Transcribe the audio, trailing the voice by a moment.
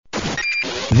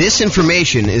This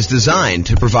information is designed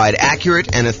to provide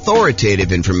accurate and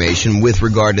authoritative information with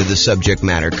regard to the subject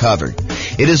matter covered.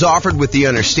 It is offered with the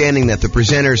understanding that the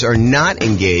presenters are not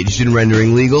engaged in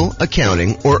rendering legal,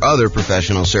 accounting, or other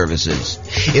professional services.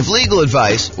 If legal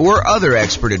advice or other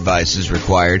expert advice is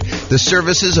required, the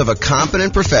services of a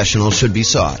competent professional should be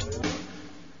sought.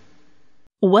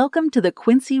 Welcome to the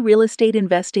Quincy Real Estate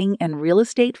Investing and Real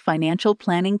Estate Financial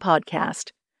Planning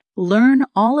Podcast. Learn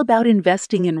all about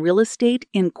investing in real estate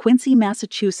in Quincy,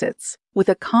 Massachusetts, with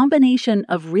a combination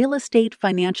of real estate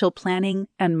financial planning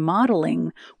and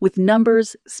modeling with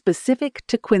numbers specific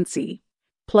to Quincy,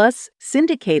 plus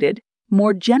syndicated,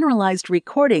 more generalized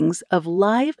recordings of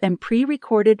live and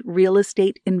pre-recorded real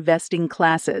estate investing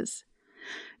classes.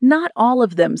 Not all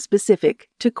of them specific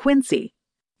to Quincy.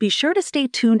 Be sure to stay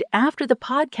tuned after the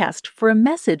podcast for a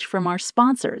message from our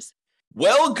sponsors.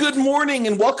 Well, good morning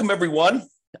and welcome, everyone.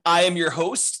 I am your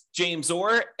host, James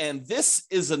Orr, and this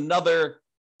is another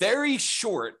very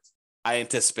short, I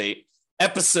anticipate,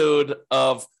 episode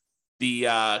of the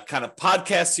kind of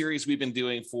podcast series we've been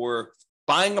doing for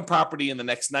buying a property in the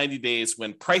next 90 days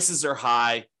when prices are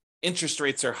high, interest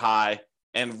rates are high,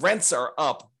 and rents are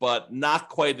up, but not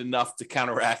quite enough to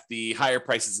counteract the higher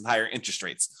prices and higher interest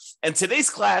rates. And today's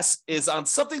class is on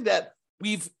something that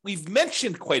we've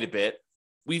mentioned quite a bit.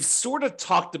 We've sort of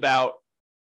talked about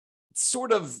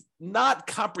sort of not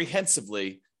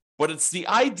comprehensively, but it's the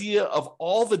idea of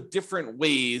all the different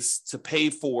ways to pay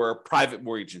for private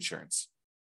mortgage insurance.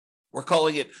 We're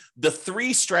calling it the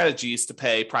 3 strategies to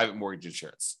pay private mortgage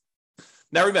insurance.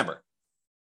 Now, remember,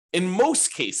 in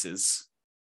most cases,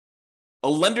 a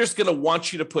lender's going to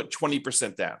want you to put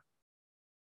 20% down.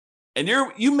 And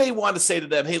you may want to say to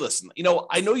them, hey, listen,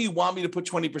 I know you want me to put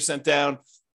 20% down.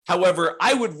 However,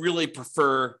 I would really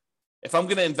prefer, if I'm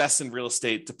going to invest in real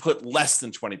estate, to put less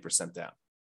than 20% down.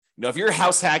 If you're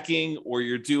house hacking or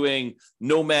you're doing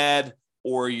nomad,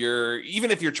 or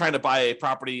even if you're trying to buy a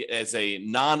property as a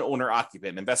non-owner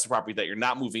occupant, invest in property that you're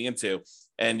not moving into,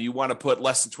 and you want to put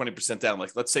less than 20% down,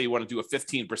 like let's say you want to do a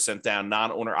 15% down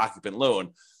non-owner occupant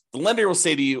loan, the lender will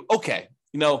say to you, okay,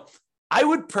 I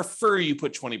would prefer you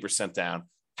put 20% down.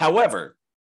 However,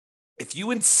 if you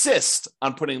insist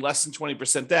on putting less than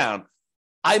 20% down,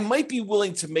 I might be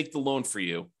willing to make the loan for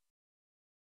you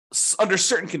under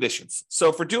certain conditions. So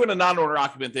if we're doing a non-owner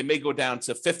occupant, they may go down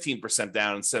to 15%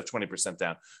 down instead of 20%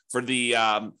 down. For the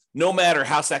nomad or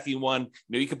house hacking one,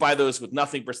 you could buy those with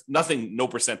nothing, no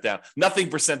percent down, nothing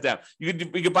percent down. You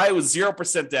could buy it with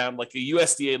 0% down, like a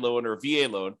USDA loan or a VA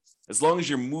loan, as long as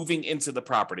you're moving into the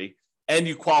property and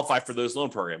you qualify for those loan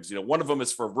programs. One of them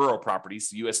is for rural properties,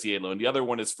 the USDA loan. The other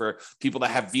one is for people that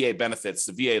have VA benefits,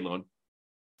 the VA loan.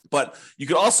 But you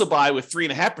could also buy with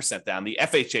 3.5% down, the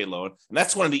FHA loan. And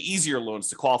that's one of the easier loans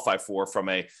to qualify for from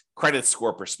a credit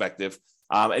score perspective.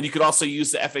 And you could also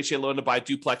use the FHA loan to buy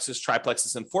duplexes,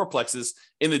 triplexes, and fourplexes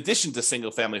in addition to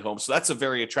single family homes. So that's a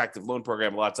very attractive loan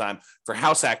program a lot of time for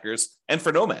house hackers and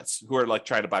for nomads who are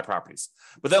trying to buy properties.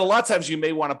 But then a lot of times you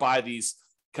may want to buy these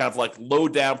kind of low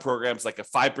down programs, like a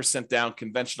 5% down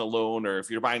conventional loan, or if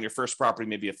you're buying your first property,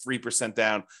 maybe a 3%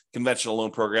 down conventional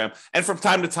loan program. And from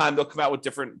time to time, they'll come out with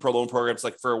different loan programs.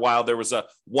 Like for a while, there was a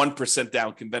 1%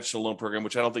 down conventional loan program,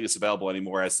 which I don't think is available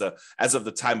anymore as of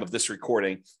the time of this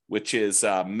recording, which is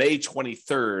May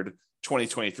 23rd,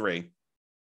 2023.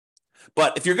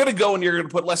 But if you're going to go and you're going to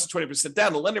put less than 20%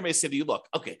 down, the lender may say to you, look,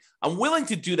 okay, I'm willing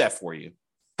to do that for you.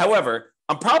 However,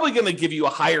 I'm probably going to give you a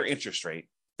higher interest rate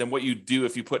than what you do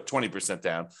if you put 20%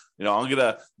 down.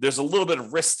 There's a little bit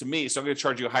of risk to me, so I'm going to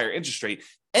charge you a higher interest rate.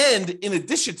 And in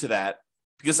addition to that,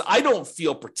 because I don't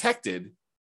feel protected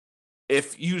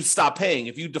if you stop paying,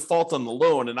 if you default on the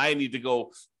loan and I need to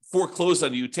go foreclose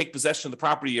on you, take possession of the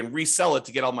property and resell it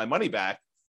to get all my money back,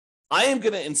 I am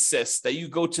going to insist that you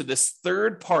go to this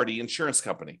third-party insurance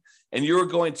company and you're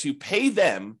going to pay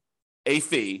them a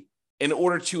fee in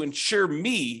order to insure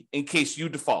me in case you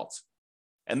default.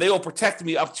 And they will protect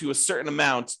me up to a certain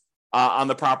amount on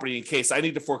the property in case I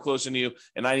need to foreclose on you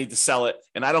and I need to sell it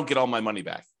and I don't get all my money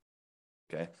back.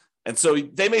 Okay. And so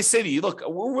they may say to you, look,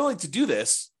 we're willing to do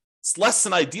this. It's less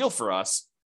than ideal for us.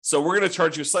 So we're going to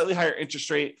charge you a slightly higher interest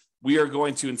rate. We are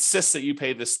going to insist that you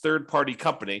pay this third-party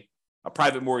company, a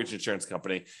private mortgage insurance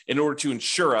company, in order to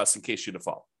insure us in case you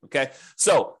default. Okay.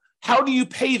 So how do you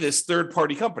pay this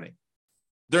third-party company?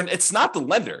 It's not the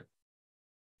lender.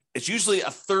 It's usually a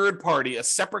third party, a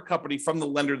separate company from the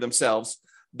lender themselves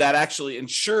that actually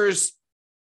insures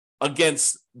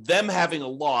against them having a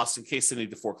loss in case they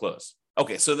need to foreclose.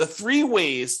 Okay, so the 3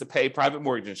 ways to pay private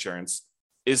mortgage insurance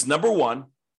is, number 1,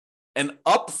 an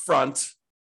upfront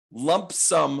lump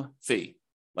sum fee,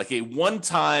 like a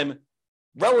one-time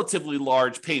relatively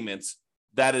large payment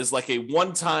that is like a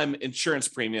one-time insurance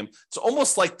premium. It's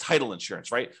almost like title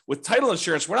insurance, right? With title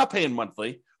insurance, we're not paying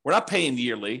monthly. We're not paying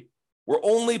yearly. We're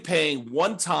only paying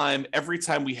one time every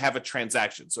time we have a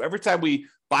transaction. So every time we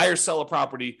buy or sell a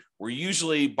property, we're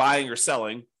usually buying or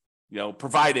selling,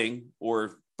 providing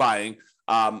or buying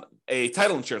a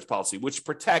title insurance policy, which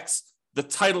protects the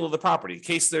title of the property in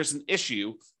case there's an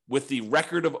issue with the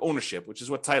record of ownership, which is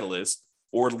what title is,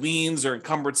 or liens or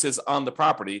encumbrances on the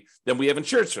property, then we have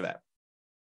insurance for that.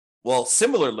 Well,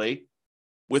 similarly,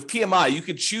 with PMI, you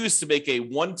could choose to make a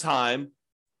one-time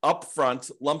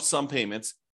upfront lump sum payment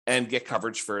and get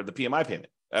coverage for the PMI payment,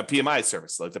 PMI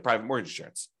service, like the private mortgage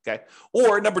insurance, okay?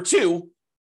 Or number two,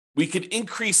 we could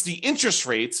increase the interest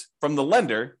rate from the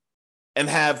lender and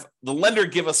have the lender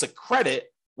give us a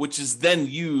credit, which is then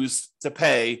used to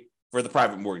pay for the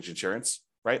private mortgage insurance,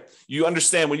 right? You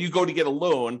understand when you go to get a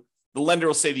loan, the lender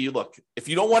will say to you, look, if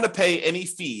you don't want to pay any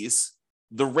fees,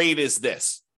 the rate is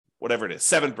this, whatever it is,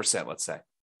 7%, let's say.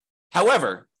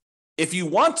 However, if you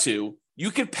want to,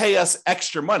 you could pay us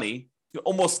extra money. You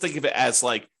almost think of it as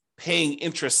like paying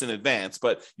interest in advance,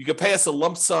 but you could pay us a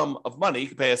lump sum of money. You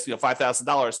could pay us,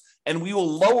 $5,000, and we will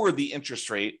lower the interest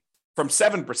rate from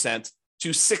 7% to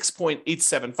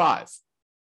 6.875.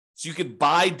 So you could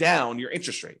buy down your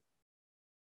interest rate.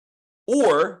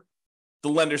 Or the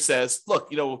lender says,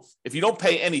 look, if you don't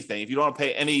pay anything, if you don't want to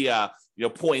pay any,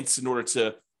 points in order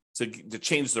to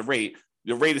change the rate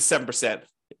is 7%.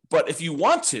 But if you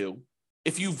want to,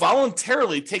 if you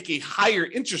voluntarily take a higher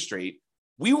interest rate,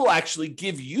 we will actually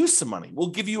give you some money. We'll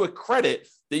give you a credit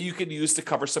that you can use to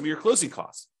cover some of your closing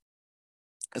costs.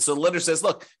 And so the lender says,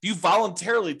 look, if you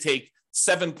voluntarily take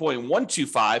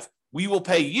 7.125, we will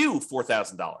pay you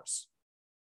 $4,000.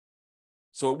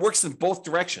 So it works in both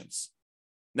directions.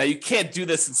 Now, you can't do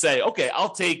this and say, okay,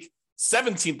 I'll take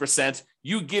 17%,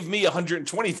 you give me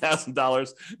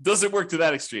 $120,000. Doesn't work to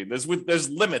that extreme. There's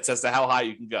limits as to how high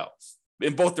you can go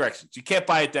in both directions. You can't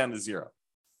buy it down to zero,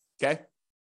 okay?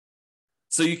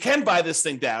 So you can buy this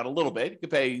thing down a little bit. You can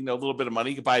pay, a little bit of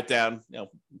money. You can buy it down, in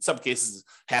some cases,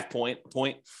 half point.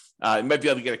 You might be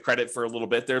able to get a credit for a little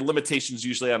bit. There are limitations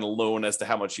usually on a loan as to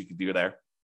how much you can do there.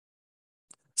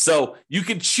 So you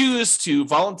can choose to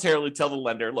voluntarily tell the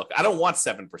lender, look, I don't want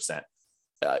 7%.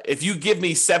 If you give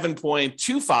me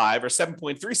 7.25 or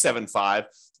 7.375,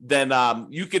 then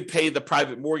you could pay the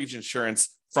private mortgage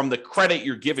insurance from the credit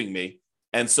you're giving me.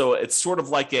 And so it's sort of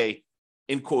like a,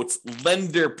 in quotes,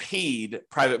 lender paid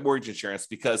private mortgage insurance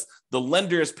because the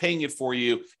lender is paying it for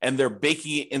you and they're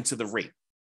baking it into the rate.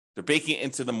 They're baking it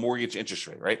into the mortgage interest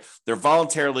rate, right? You're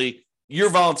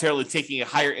voluntarily taking a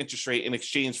higher interest rate in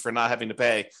exchange for not having to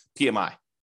pay PMI.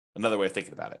 Another way of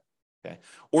thinking about it. Okay.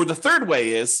 Or the third way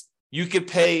is you could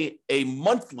pay a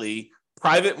monthly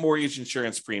private mortgage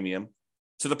insurance premium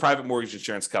to the private mortgage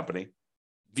insurance company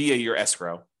via your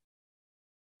escrow,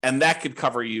 and that could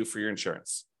cover you for your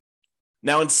insurance.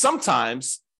 Now, and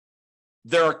sometimes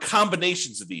there are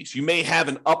combinations of these. You may have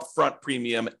an upfront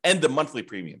premium and a monthly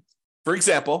premium. For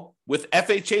example, with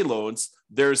FHA loans,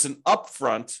 there's an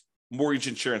upfront mortgage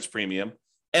insurance premium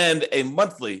and a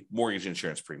monthly mortgage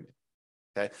insurance premium.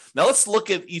 Okay. Now let's look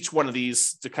at each one of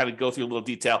these to kind of go through a little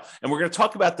detail. And we're going to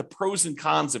talk about the pros and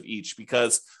cons of each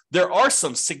because there are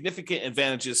some significant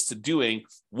advantages to doing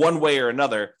one way or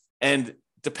another. And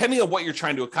depending on what you're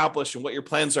trying to accomplish and what your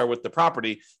plans are with the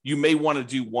property, you may want to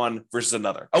do one versus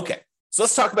another. Okay. So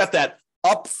let's talk about that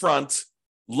upfront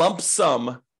lump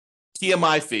sum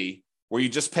PMI fee where you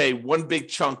just pay one big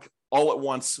chunk all at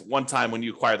once, one time when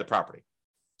you acquire the property.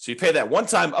 So you pay that one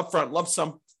time upfront lump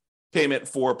sum payment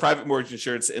for private mortgage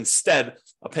insurance instead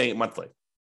of paying it monthly.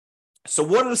 So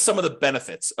what are some of the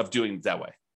benefits of doing it that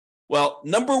way? Well,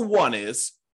 number one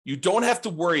is you don't have to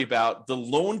worry about the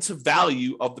loan to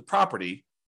value of the property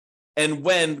and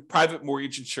when private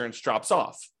mortgage insurance drops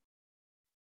off.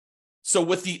 So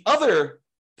with the other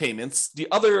payments, the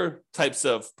other types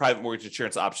of private mortgage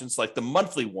insurance options, like the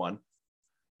monthly one,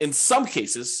 in some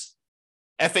cases,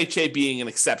 FHA being an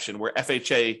exception, where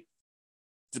FHA,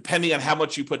 depending on how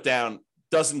much you put down,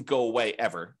 doesn't go away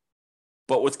ever.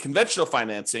 But with conventional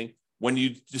financing, when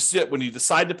you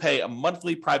decide to pay a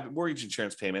monthly private mortgage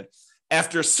insurance payment,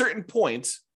 after a certain point,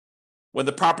 when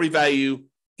the property value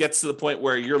gets to the point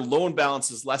where your loan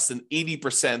balance is less than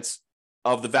 80%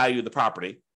 of the value of the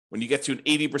property, when you get to an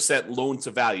 80% loan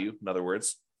to value, in other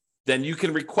words, then you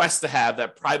can request to have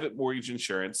that private mortgage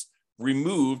insurance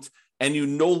removed and you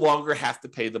no longer have to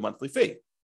pay the monthly fee.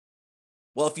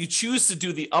 Well, if you choose to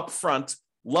do the upfront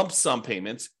lump sum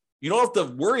payment, you don't have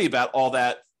to worry about all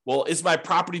that. Well, is my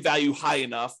property value high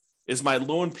enough? Is my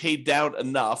loan paid down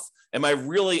enough? Am I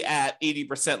really at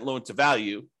 80% loan to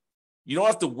value? You don't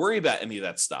have to worry about any of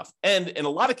that stuff. And in a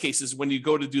lot of cases, when you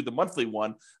go to do the monthly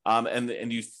one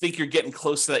and you think you're getting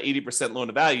close to that 80% loan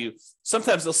to value,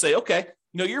 sometimes they'll say, okay,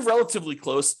 you're relatively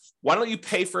close. Why don't you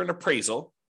pay for an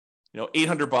appraisal?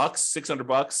 $800, $600,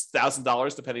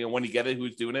 $1,000, depending on when you get it,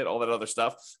 who's doing it, all that other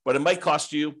stuff. But it might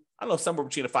cost you, I don't know, somewhere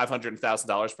between $500 and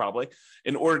 $1,000 probably,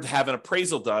 in order to have an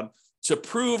appraisal done to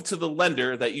prove to the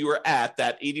lender that you are at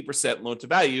that 80% loan to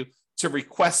value to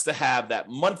request to have that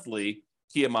monthly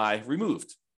PMI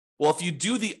removed. Well, if you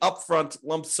do the upfront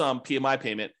lump sum PMI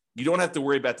payment, you don't have to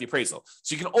worry about the appraisal.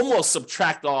 So you can almost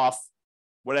subtract off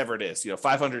whatever it is,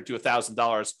 $500 to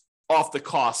 $1,000 off the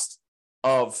cost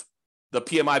of the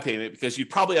PMI payment, because you'd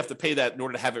probably have to pay that in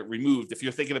order to have it removed if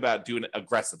you're thinking about doing it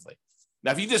aggressively.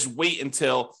 Now, if you just wait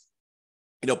until,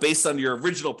 based on your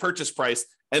original purchase price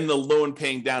and the loan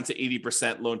paying down to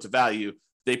 80% loan to value,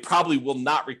 they probably will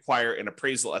not require an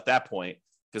appraisal at that point,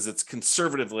 because it's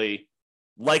conservatively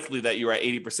likely that you're at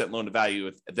 80% loan to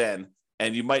value then,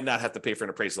 and you might not have to pay for an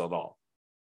appraisal at all.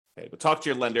 Okay, but talk to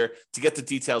your lender to get the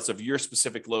details of your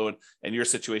specific loan and your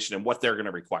situation and what they're going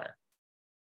to require.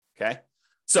 Okay,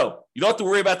 so you don't have to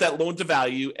worry about that loan to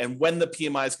value and when the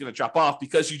PMI is going to drop off,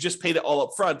 because you just paid it all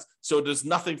up front, so there's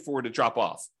nothing for it to drop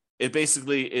off. It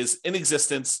basically is in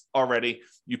existence already.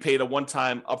 You paid a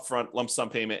one-time upfront lump sum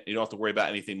payment, and you don't have to worry about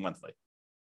anything monthly.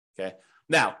 Okay,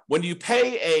 now when you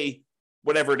pay a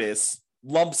whatever it is,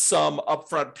 lump sum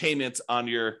upfront payment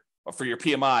for your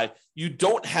PMI, you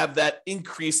don't have that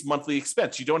increased monthly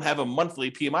expense. You don't have a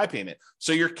monthly PMI payment.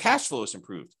 So your cash flow is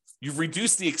improved. You've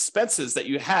reduced the expenses that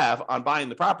you have on buying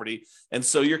the property. And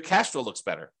so your cash flow looks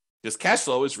better, because cash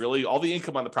flow is really all the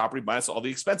income on the property minus all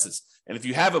the expenses. And if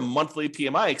you have a monthly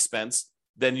PMI expense,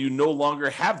 then you no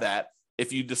longer have that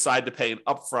if you decide to pay an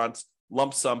upfront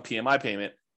lump sum PMI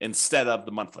payment instead of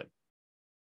the monthly.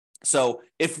 So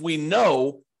if we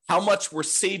know how much we're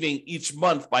saving each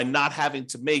month by not having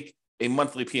to make a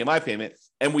monthly PMI payment,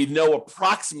 and we know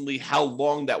approximately how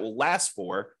long that will last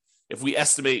for, if we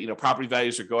estimate, property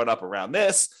values are going up around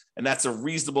this, and that's a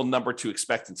reasonable number to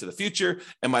expect into the future,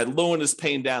 and my loan is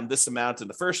paying down this amount in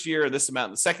the first year and this amount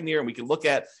in the second year, and we can look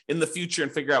at in the future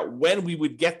and figure out when we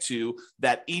would get to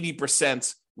that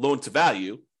 80% loan to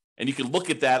value. And you can look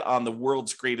at that on the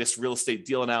world's greatest real estate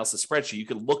deal analysis spreadsheet. You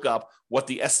can look up what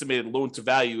the estimated loan to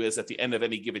value is at the end of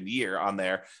any given year on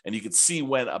there. And you can see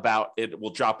when about it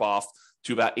will drop off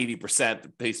to about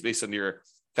 80% based on your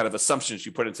kind of assumptions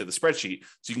you put into the spreadsheet.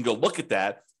 So you can go look at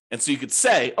that. And so you could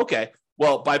say, okay,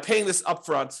 well, by paying this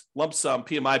upfront lump sum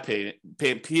PMI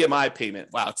payment,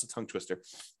 wow, it's a tongue twister,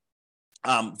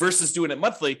 versus doing it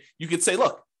monthly, you could say,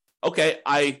 look, okay,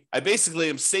 I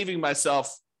basically am saving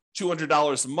myself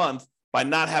 $200 a month by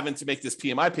not having to make this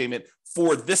PMI payment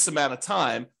for this amount of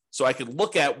time. So I could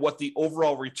look at what the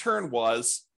overall return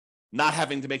was, not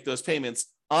having to make those payments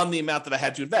on the amount that I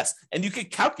had to invest. And you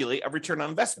could calculate a return on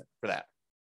investment for that.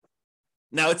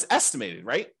 Now it's estimated,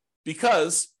 right?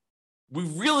 Because we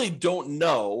really don't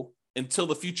know until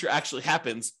the future actually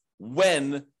happens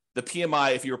when the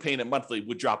PMI, if you were paying it monthly,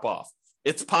 would drop off.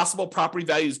 It's possible property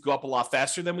values go up a lot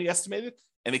faster than we estimated,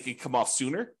 and it could come off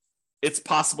sooner. It's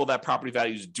possible that property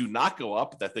values do not go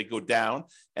up, that they go down,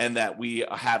 and that we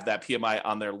have that PMI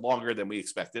on there longer than we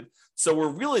expected. So we're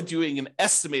really doing an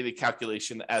estimated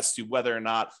calculation as to whether or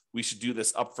not we should do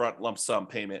this upfront lump sum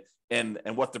payment and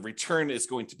what the return is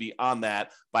going to be on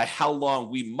that by how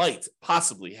long we might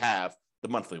possibly have the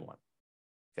monthly one.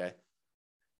 Okay.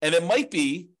 And it might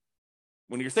be,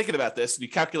 when you're thinking about this, you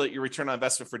calculate your return on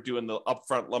investment for doing the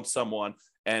upfront lump sum one,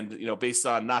 and based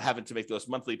on not having to make those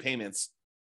monthly payments,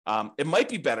 it might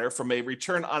be better from a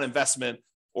return on investment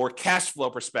or cash flow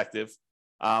perspective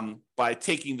by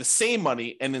taking the same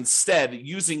money and instead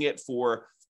using it for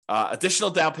additional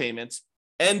down payments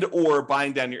and or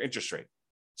buying down your interest rate.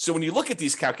 So when you look at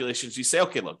these calculations, you say,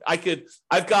 okay, look,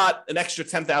 I've got an extra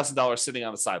 $10,000 sitting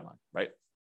on the sideline, right?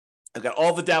 I've got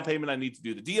all the down payment I need to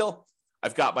do the deal.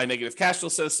 I've got my negative cash flow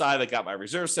set aside. I got my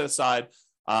reserves set aside.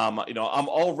 I'm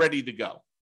all ready to go.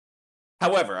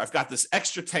 However, I've got this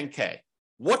extra 10K.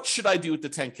 What should I do with the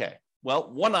 10K?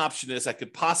 Well, one option is I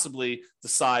could possibly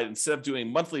decide, instead of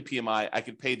doing monthly PMI, I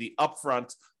could pay the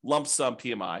upfront lump sum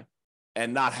PMI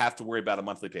and not have to worry about a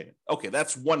monthly payment. Okay,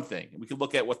 that's one thing. We could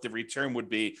look at what the return would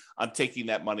be on taking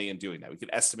that money and doing that. We could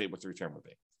estimate what the return would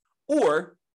be.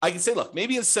 Or I could say, look,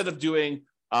 maybe instead of doing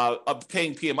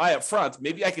paying PMI up front,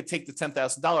 maybe I could take the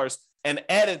 $10,000 and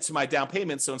add it to my down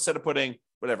payment. So instead of putting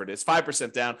whatever it is,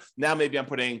 5% down, now maybe I'm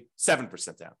putting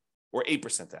 7% down, or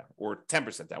 8% down, or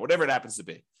 10% down, whatever it happens to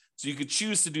be. So you could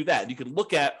choose to do that. You can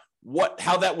look at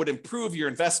how that would improve your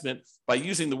investment by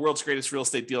using the world's greatest real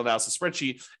estate deal analysis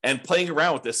spreadsheet and playing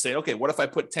around with this, saying, okay, what if I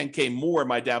put 10K more in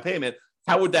my down payment?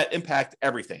 How would that impact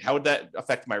everything? How would that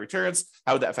affect my returns?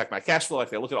 How would that affect my cash flow?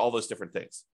 Like, I look at all those different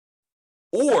things.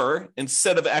 Or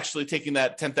instead of actually taking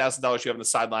that $10,000 you have on the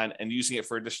sideline and using it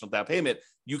for additional down payment,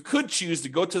 you could choose to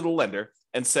go to the lender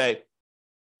and say,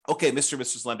 okay, Mr. and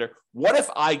Mrs. Lender, what if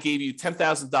I gave you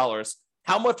 $10,000?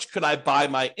 How much could I buy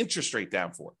my interest rate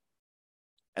down for?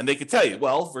 And they could tell you,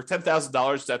 well, for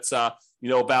 $10,000, that's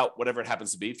about whatever it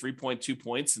happens to be, 3.2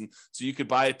 points. And so you could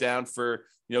buy it down for,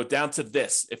 down to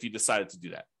this if you decided to do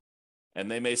that.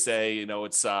 And they may say,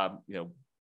 it's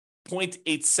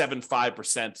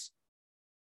 0.875%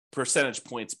 percentage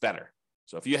points better.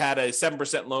 So if you had a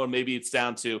 7% loan, maybe it's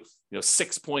down to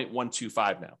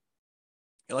 6.125 now.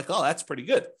 You're like, oh, that's pretty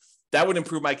good. That would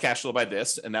improve my cash flow by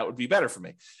this, and that would be better for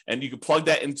me. And you could plug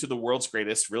that into the world's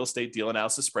greatest real estate deal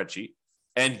analysis spreadsheet,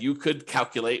 and you could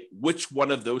calculate which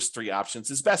one of those three options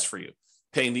is best for you.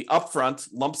 Paying the upfront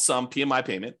lump sum PMI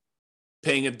payment,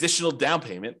 paying additional down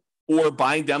payment, or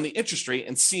buying down the interest rate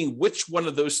and seeing which one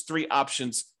of those three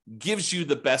options gives you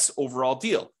the best overall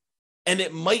deal. And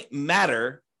it might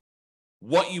matter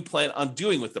what you plan on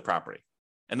doing with the property.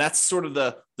 And that's sort of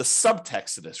the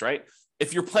subtext of this, right?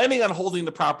 If you're planning on holding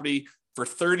the property for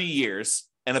 30 years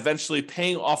and eventually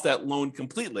paying off that loan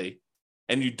completely,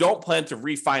 and you don't plan to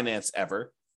refinance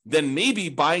ever, then maybe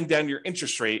buying down your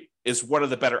interest rate is one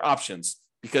of the better options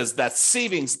because that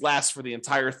savings lasts for the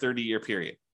entire 30-year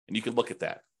period. And you can look at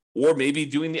that. Or maybe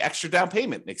doing the extra down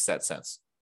payment makes that sense.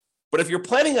 But if you're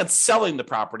planning on selling the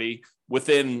property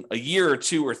within a year or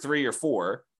two or three or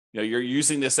four, you're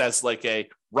using this as like a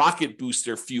rocket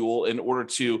booster fuel in order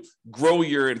to grow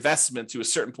your investment to a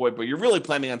certain point, but you're really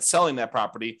planning on selling that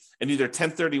property and either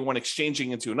 1031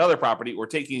 exchanging into another property or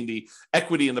taking the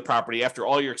equity in the property after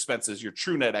all your expenses, your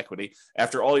true net equity,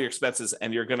 after all your expenses,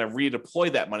 and you're going to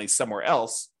redeploy that money somewhere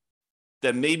else,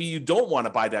 then maybe you don't want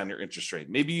to buy down your interest rate.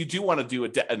 Maybe you do want to do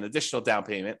an additional down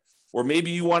payment, or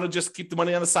maybe you want to just keep the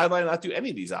money on the sideline and not do any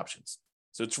of these options.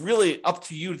 So it's really up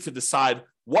to you to decide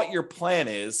what your plan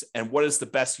is and what is the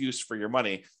best use for your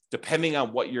money, depending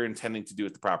on what you're intending to do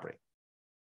with the property.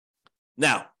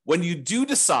 Now, when you do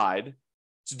decide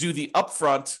to do the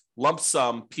upfront lump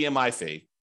sum PMI fee,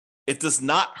 it does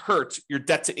not hurt your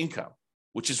debt to income,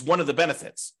 which is one of the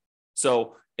benefits.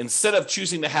 So instead of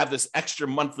choosing to have this extra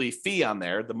monthly fee on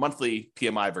there, the monthly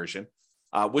PMI version,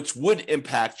 which would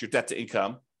impact your debt to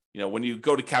income, when you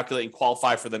go to calculate and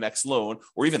qualify for the next loan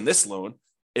or even this loan,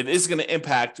 it is going to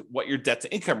impact what your debt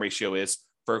to income ratio is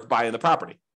for buying the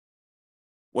property.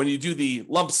 When you do the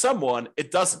lump sum one,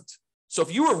 it doesn't. So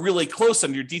if you were really close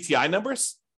on your DTI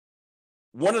numbers,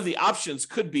 one of the options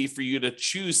could be for you to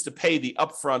choose to pay the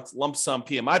upfront lump sum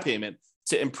PMI payment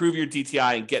to improve your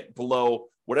DTI and get below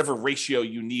whatever ratio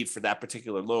you need for that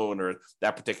particular loan or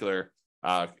that particular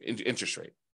interest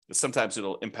rate. Because sometimes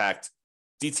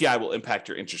DTI will impact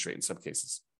your interest rate in some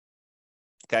cases.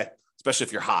 Okay. Especially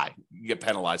if you're high, you get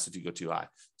penalized if you go too high.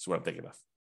 That's what I'm thinking of.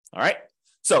 All right.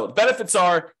 So the benefits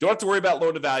are don't have to worry about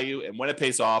loan to value. And when it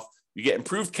pays off, you get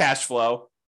improved cash flow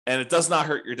and it does not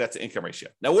hurt your debt to income ratio.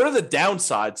 Now, what are the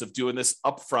downsides of doing this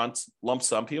upfront lump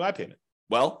sum PMI payment?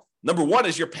 Well, number one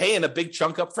is you're paying a big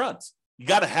chunk up front. You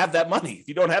got to have that money. If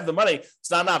you don't have the money,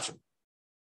 it's not an option.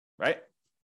 Right.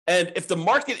 And if the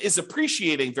market is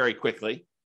appreciating very quickly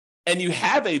and you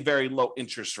have a very low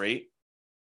interest rate,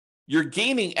 you're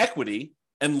gaining equity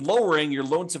and lowering your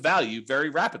loan to value very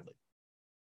rapidly,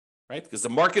 right? Because the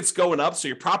market's going up, so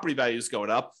your property value is going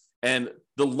up, and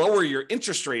the lower your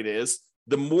interest rate is,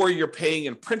 the more you're paying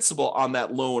in principal on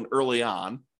that loan early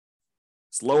on.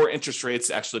 It's lower interest rates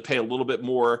actually pay a little bit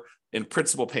more in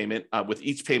principal payment with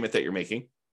each payment that you're making.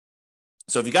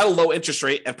 So if you got a low interest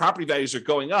rate and property values are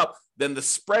going up, then the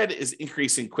spread is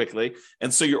increasing quickly.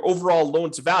 And so your overall loan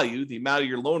to value, the amount of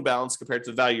your loan balance compared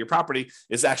to the value of your property,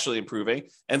 is actually improving.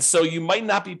 And so you might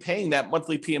not be paying that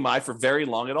monthly PMI for very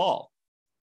long at all.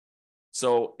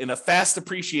 So in a fast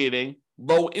appreciating,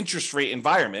 low interest rate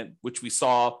environment, which we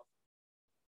saw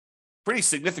pretty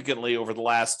significantly over the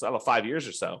last 5 years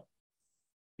or so,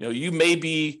 you may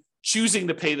be choosing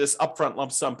to pay this upfront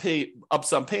lump sum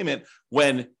payment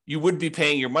when you would be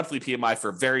paying your monthly PMI for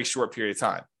a very short period of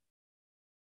time.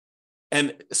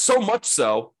 And so much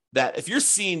so that if you're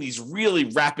seeing these really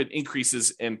rapid increases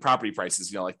in property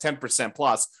prices, like 10%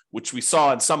 plus, which we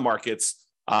saw in some markets,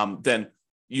 then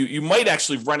you might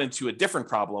actually run into a different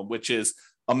problem, which is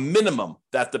a minimum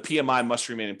that the PMI must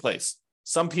remain in place.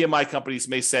 Some PMI companies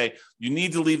may say you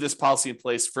need to leave this policy in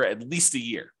place for at least a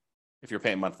year if you're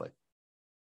paying monthly.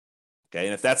 Okay.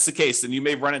 And if that's the case, then you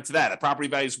may run into that. Property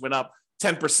values went up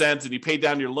 10% and you paid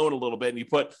down your loan a little bit and you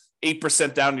put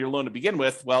 8% down your loan to begin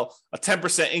with. Well, a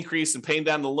 10% increase in paying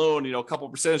down the loan, a couple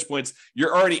of percentage points,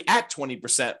 you're already at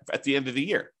 20% at the end of the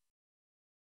year.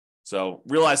 So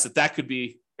realize that could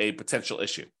be a potential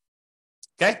issue.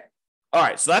 Okay. All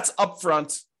right. So that's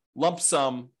upfront lump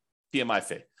sum PMI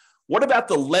fee. What about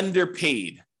the lender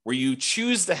paid, where you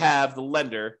choose to have the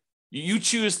lender, you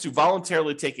choose to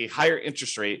voluntarily take a higher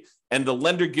interest rate and the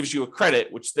lender gives you a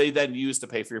credit, which they then use to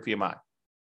pay for your PMI?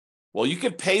 Well, you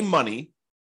could pay money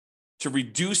to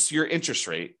reduce your interest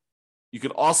rate. You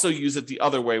could also use it the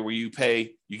other way, where you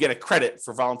get a credit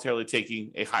for voluntarily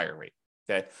taking a higher rate.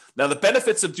 Okay. Now, the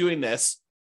benefits of doing this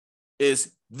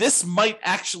is this might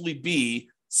actually be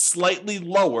slightly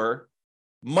lower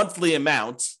monthly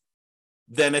amount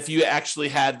than if you actually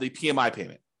had the PMI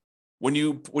payment. When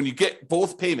you get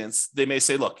both payments, they may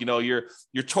say, look, your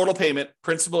total payment,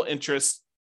 principal, interest,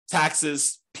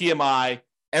 taxes, PMI,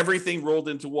 everything rolled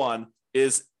into one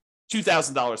is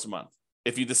 $2,000 a month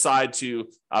if you decide to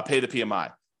pay the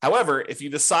PMI. However, if you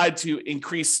decide to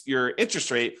increase your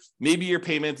interest rate, maybe your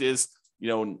payment is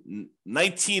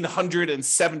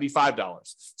 $1,975.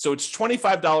 So it's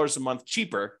 $25 a month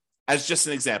cheaper, as just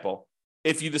an example,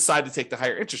 if you decide to take the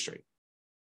higher interest rate.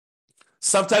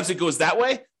 Sometimes it goes that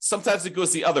way. Sometimes it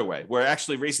goes the other way, where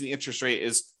actually raising the interest rate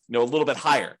is a little bit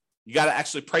higher. You got to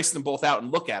actually price them both out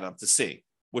and look at them to see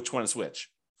which one is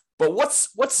which. But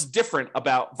what's different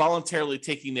about voluntarily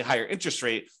taking the higher interest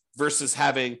rate versus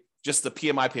having just the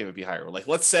PMI payment be higher? Like,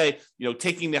 let's say,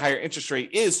 taking the higher interest rate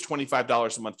is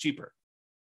 $25 a month cheaper.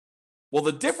 Well,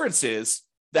 the difference is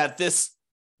that this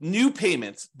new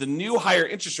payment, the new higher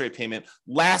interest rate payment,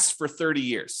 lasts for 30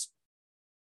 years.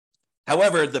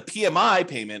 However, the PMI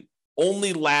payment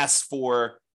only lasts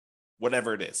for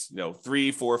whatever it is,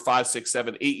 3, 4, 5, 6,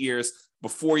 7, 8 years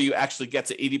before you actually get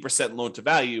to 80% loan to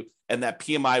value. And that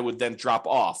PMI would then drop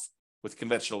off with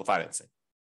conventional financing.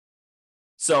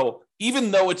 So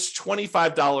even though it's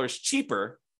 $25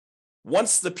 cheaper,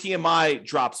 once the PMI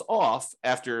drops off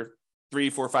after 3,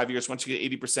 4, 5 years, once you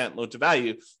get 80% loan to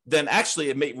value, then actually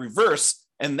it may reverse,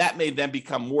 and that may then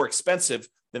become more expensive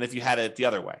than if you had it the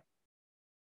other way.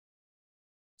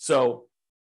 So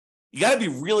you got to be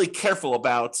really careful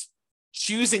about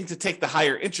choosing to take the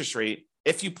higher interest rate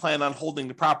if you plan on holding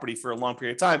the property for a long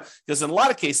period of time, because in a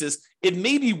lot of cases, it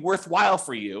may be worthwhile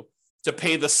for you to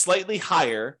pay the slightly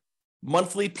higher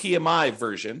monthly PMI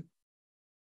version,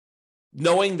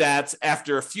 knowing that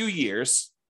after a few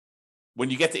years, when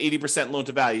you get to 80% loan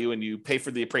to value and you pay for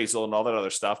the appraisal and all that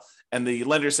other stuff, and the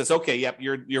lender says, okay, yep,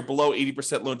 you're below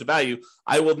 80% loan to value,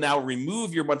 I will now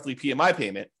remove your monthly PMI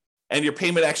payment, and your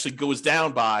payment actually goes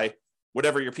down by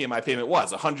whatever your PMI payment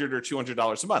was, $100 or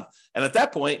 $200 a month. And at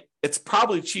that point, it's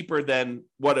probably cheaper than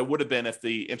what it would have been if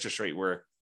the interest rate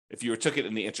if you took it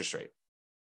in the interest rate.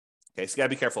 Okay, so you got to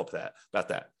be careful about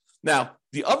that. Now,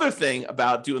 the other thing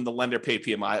about doing the lender pay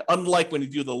PMI, unlike when you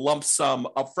do the lump sum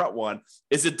upfront one,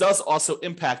 is it does also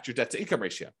impact your debt to income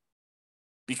ratio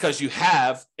because you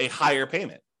have a higher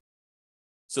payment.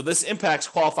 So this impacts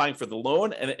qualifying for the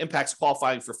loan, and it impacts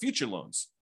qualifying for future loans,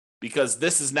 because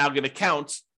this is now going to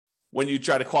count when you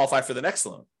try to qualify for the next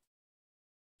loan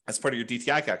as part of your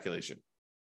DTI calculation.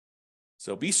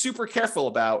 So be super careful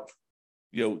about,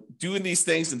 doing these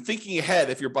things and thinking ahead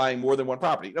if you're buying more than one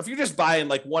property. If you're just buying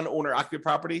like one owner occupied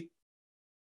property,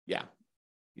 yeah,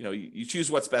 you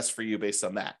choose what's best for you based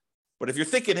on that. But if you're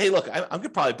thinking, hey, look, I'm going to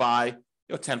probably buy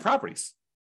 10 properties.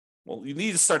 Well, you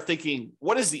need to start thinking,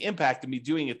 what is the impact of me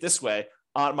doing it this way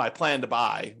on my plan to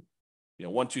buy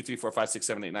 1, 2, 3, 4, 5, 6,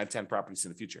 7, 8, 9, 10 properties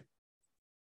in the future?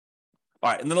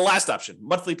 All right. And then the last option,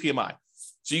 monthly PMI.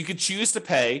 So you could choose to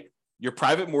pay your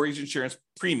private mortgage insurance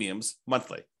premiums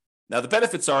monthly. Now, the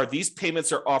benefits are these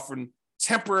payments are often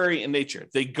temporary in nature.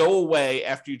 They go away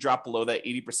after you drop below that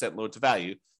 80% loan to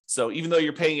value. So even though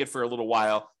you're paying it for a little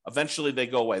while, eventually they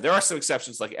go away. There are some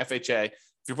exceptions like FHA. If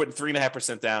you're putting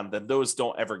 3.5% down, then those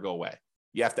don't ever go away.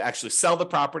 You have to actually sell the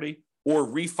property or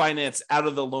refinance out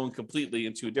of the loan completely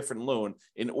into a different loan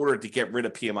in order to get rid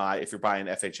of PMI if you're buying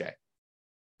FHA.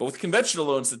 But with conventional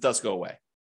loans, it does go away.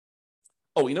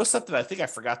 Oh, something I think I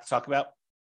forgot to talk about?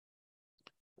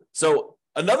 So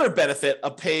another benefit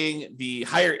of paying the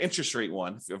higher interest rate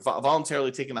one, if you're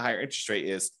voluntarily taking the higher interest rate,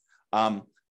 is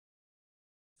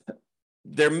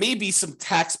there may be some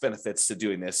tax benefits to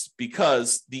doing this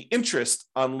because the interest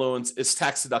on loans is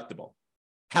tax deductible.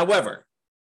 However,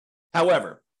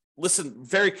 listen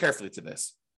very carefully to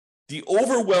this. The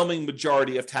overwhelming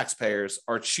majority of taxpayers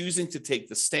are choosing to take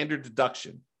the standard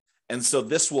deduction, and so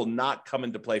this will not come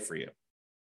into play for you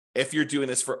if you're doing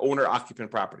this for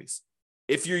owner-occupant properties.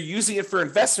 If you're using it for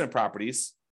investment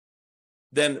properties,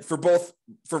 then for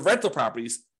rental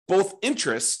properties, both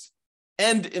interest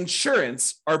and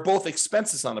insurance are both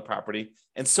expenses on the property.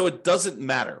 And so it doesn't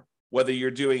matter whether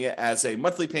you're doing it as a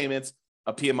monthly payment,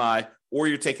 a PMI, or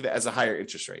you're taking it as a higher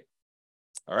interest rate.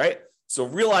 All right. So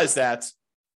realize that,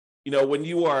 if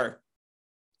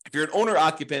you're an owner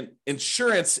occupant,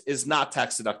 insurance is not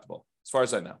tax deductible, as far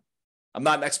as I know. I'm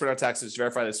not an expert on taxes.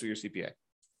 Verify this with your CPA.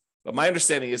 But my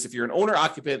understanding is if you're an owner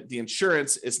occupant, the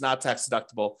insurance is not tax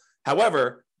deductible.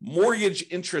 However, mortgage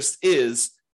interest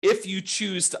is if you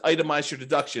choose to itemize your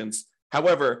deductions.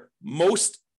 However,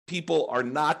 most people are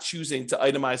not choosing to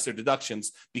itemize their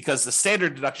deductions because the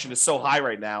standard deduction is so high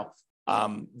right now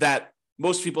that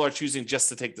most people are choosing just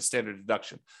to take the standard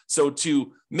deduction. So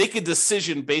to make a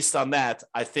decision based on that,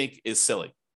 I think is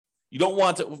silly. You don't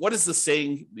want to, what is the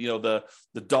saying? The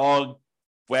dog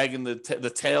wagging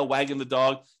the tail wagging the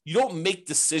dog. You don't make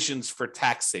decisions for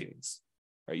tax savings,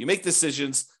 right? You make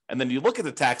decisions and then you look at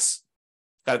the tax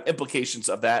kind of implications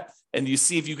of that and you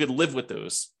see if you could live with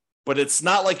those. But it's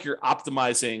not like you're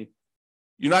optimizing.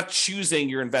 You're not choosing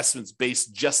your investments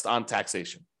based just on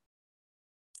taxation.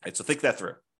 All right, so think that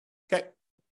through. Okay.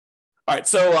 All right,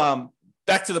 so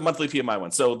back to the monthly PMI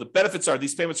one. So the benefits are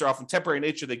these payments are often temporary in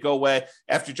nature. They go away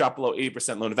after you drop below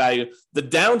 80% loan to value. The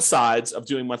downsides of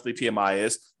doing monthly PMI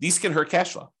is these can hurt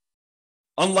cash flow.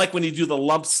 Unlike when you do the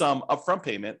lump sum upfront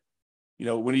payment,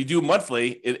 when you do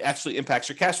monthly, it actually impacts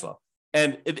your cash flow.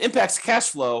 And it impacts cash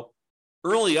flow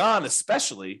early on,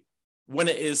 especially when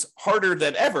it is harder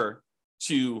than ever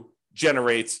to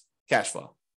generate cash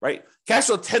flow, right? Cash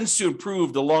flow tends to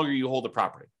improve the longer you hold a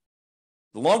property.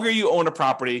 The longer you own a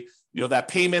property, that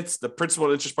payment, the principal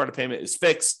and interest part of payment is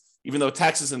fixed, even though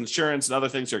taxes and insurance and other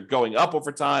things are going up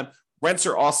over time. Rents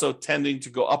are also tending to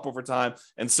go up over time.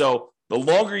 And so the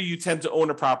longer you tend to own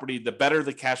a property, the better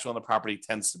the cash flow on the property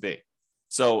tends to be.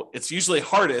 So it's usually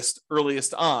hardest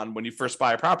earliest on when you first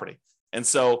buy a property. And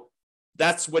so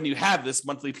that's when you have this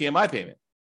monthly PMI payment,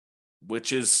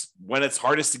 which is when it's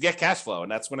hardest to get cash flow.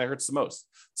 And that's when it hurts the most.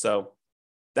 So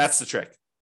that's the trick.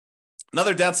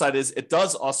 Another downside is it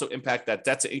does also impact that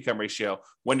debt to income ratio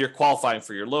when you're qualifying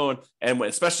for your loan, and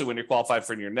especially when you're qualifying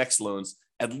for your next loans,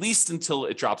 at least until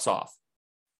it drops off.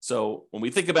 So when we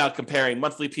think about comparing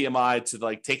monthly PMI to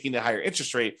like taking the higher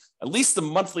interest rate, at least the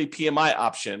monthly PMI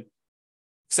option,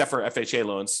 except for FHA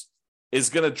loans, is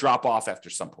going to drop off after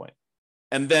some point.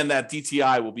 And then that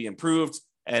DTI will be improved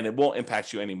and it won't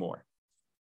impact you anymore.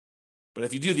 But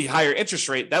if you do the higher interest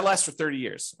rate, that lasts for 30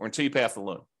 years or until you pay off the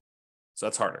loan. So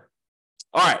that's harder.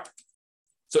 All right.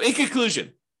 So in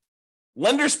conclusion,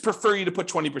 lenders prefer you to put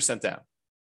 20% down.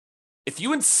 If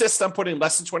you insist on putting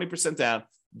less than 20% down,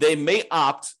 they may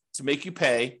opt to make you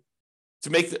pay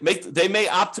they may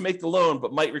opt to make the loan,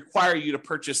 but might require you to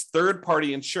purchase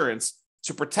third-party insurance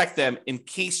to protect them in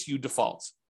case you default.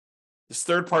 This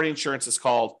third-party insurance is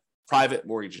called private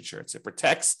mortgage insurance. It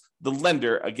protects the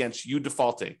lender against you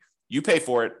defaulting. You pay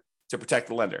for it to protect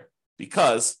the lender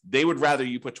because they would rather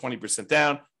you put 20%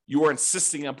 down. You are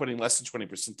insisting on putting less than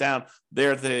 20% down.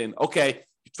 They're saying, okay,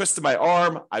 you twisted my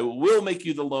arm. I will make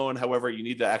you the loan. However, you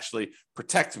need to actually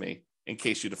protect me in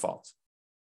case you default.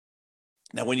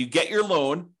 Now, when you get your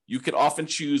loan, you can often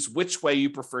choose which way you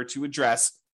prefer to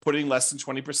address putting less than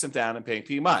 20% down and paying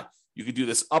PMI. You could do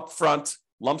this upfront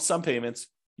lump sum payments.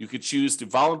 You could choose to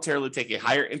voluntarily take a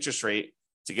higher interest rate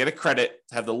to get a credit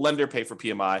to have the lender pay for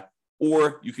PMI,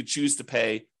 or you could choose to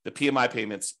pay the PMI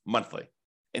payments monthly.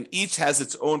 And each has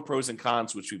its own pros and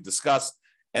cons, which we've discussed.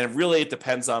 And really, it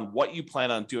depends on what you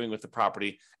plan on doing with the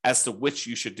property as to which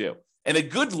you should do. And a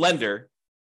good lender,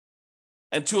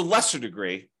 and to a lesser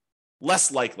degree,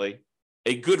 less likely,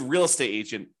 a good real estate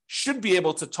agent should be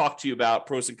able to talk to you about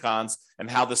pros and cons and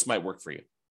how this might work for you.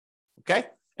 Okay?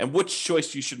 And which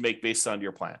choice you should make based on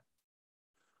your plan.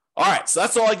 All right, so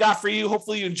that's all I got for you.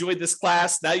 Hopefully you enjoyed this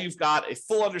class. Now you've got a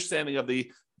full understanding of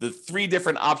the three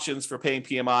different options for paying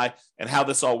PMI and how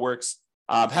this all works.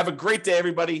 Have a great day,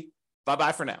 everybody.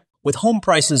 Bye-bye for now. With home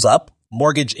prices up,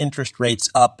 mortgage interest rates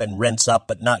up, and rents up,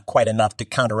 but not quite enough to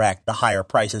counteract the higher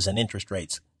prices and interest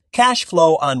rates, cash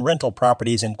flow on rental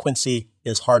properties in Quincy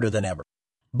is harder than ever.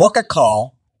 Book a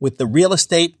call with the real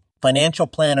estate financial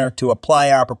planner to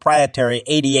apply our proprietary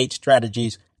 88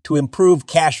 strategies to improve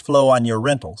cash flow on your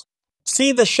rentals.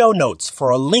 See the show notes for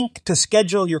a link to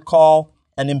schedule your call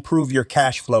and improve your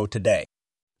cash flow today.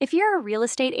 If you're a real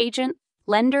estate agent,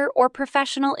 lender, or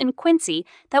professional in Quincy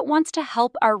that wants to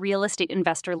help our real estate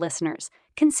investor listeners,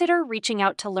 consider reaching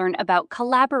out to learn about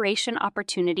collaboration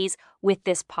opportunities with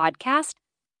this podcast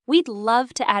We'd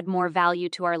love to add more value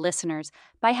to our listeners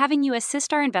by having you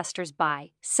assist our investors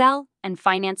buy, sell, and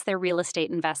finance their real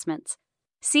estate investments.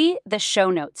 See the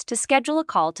show notes to schedule a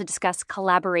call to discuss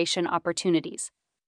collaboration opportunities.